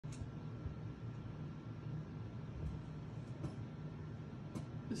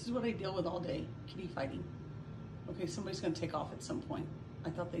This is what I deal with all day, kitty fighting. Okay, somebody's gonna take off at some point. I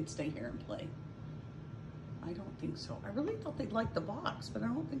thought they'd stay here and play. I don't think so. I really thought they'd like the box, but I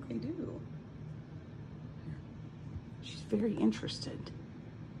don't think they do. Here. She's very interested.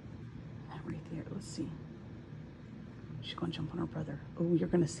 That right there, let's see. She's gonna jump on her brother. Oh, you're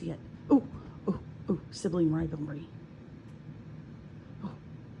gonna see it. Oh, oh, oh, sibling rivalry. Oh.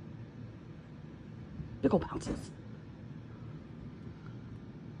 Big ol' pounces.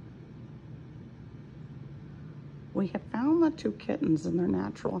 We have found the two kittens in their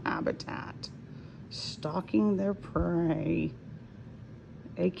natural habitat, stalking their prey,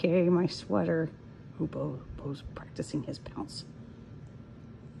 aka my sweater. Oh, Beau's practicing his pounce.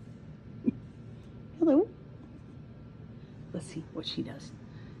 Hello. Let's see what she does.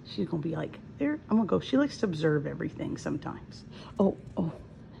 She's gonna be like, there, I'm gonna go. She likes to observe everything sometimes. Oh, oh,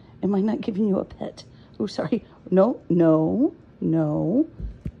 am I not giving you a pet? Oh, sorry. No, no, no.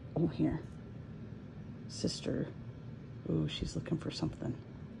 Oh, here. Sister. Oh, she's looking for something.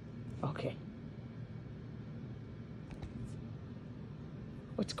 Okay.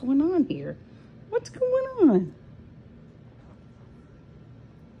 What's going on here? What's going on?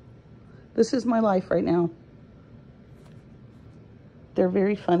 This is my life right now. They're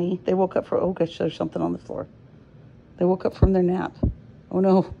very funny. They woke up from, oh gosh, there's something on the floor. They woke up from their nap. Oh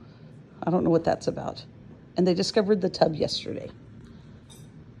no, I don't know what that's about. And they discovered the tub yesterday.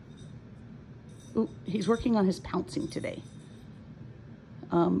 Ooh, he's working on his pouncing today.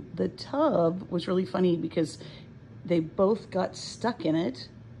 The tub was really funny because they both got stuck in it.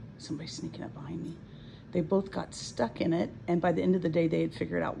 Somebody's sneaking up behind me. They both got stuck in it, and by the end of the day, they had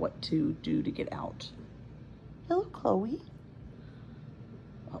figured out what to do to get out. Hello, Chloe.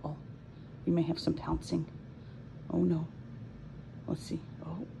 Uh-oh. We may have some pouncing. Oh, no. Let's see.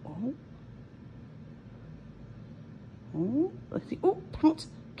 Oh, oh. Oh, let's see. Oh, pounce.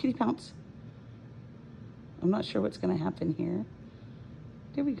 Kitty pounce. I'm not sure what's going to happen here.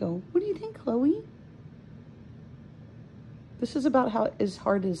 There we go. What do you think, Chloe? This is about how as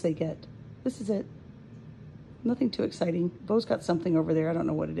hard as they get. This is it. Nothing too exciting. Beau's got something over there. I don't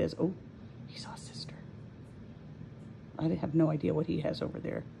know what it is. Oh, he saw sister. I have no idea what he has over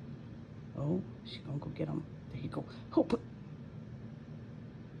there. Oh, she's gonna go get him. There you go. Oh, but...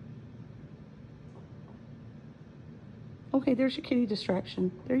 Okay, there's your kitty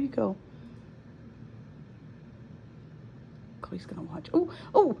distraction. There you go. Chloe's gonna watch. Oh,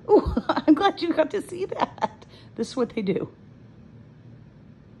 oh, oh, I'm glad you got to see that. This is what they do.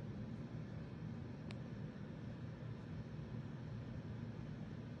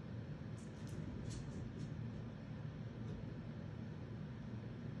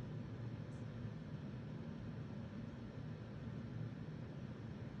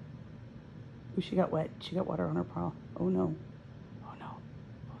 Oh, she got wet. She got water on her paw. Oh no. Oh no.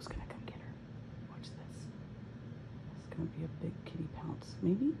 Beau's gonna come get her. Watch this. It's gonna be a big kitty pounce.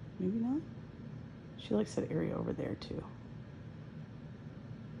 Maybe? Maybe not? She likes that area over there too.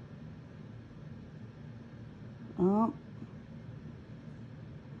 Oh.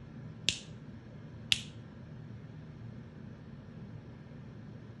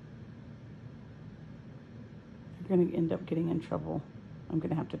 You're gonna end up getting in trouble. I'm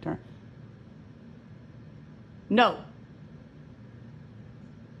gonna have to turn. No.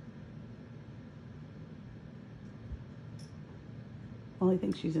 Molly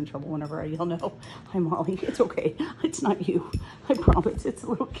thinks she's in trouble whenever I yell no. Hi, Molly. It's okay. It's not you. I promise. It's a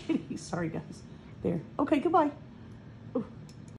little kitty. Sorry, guys. There. Okay, goodbye.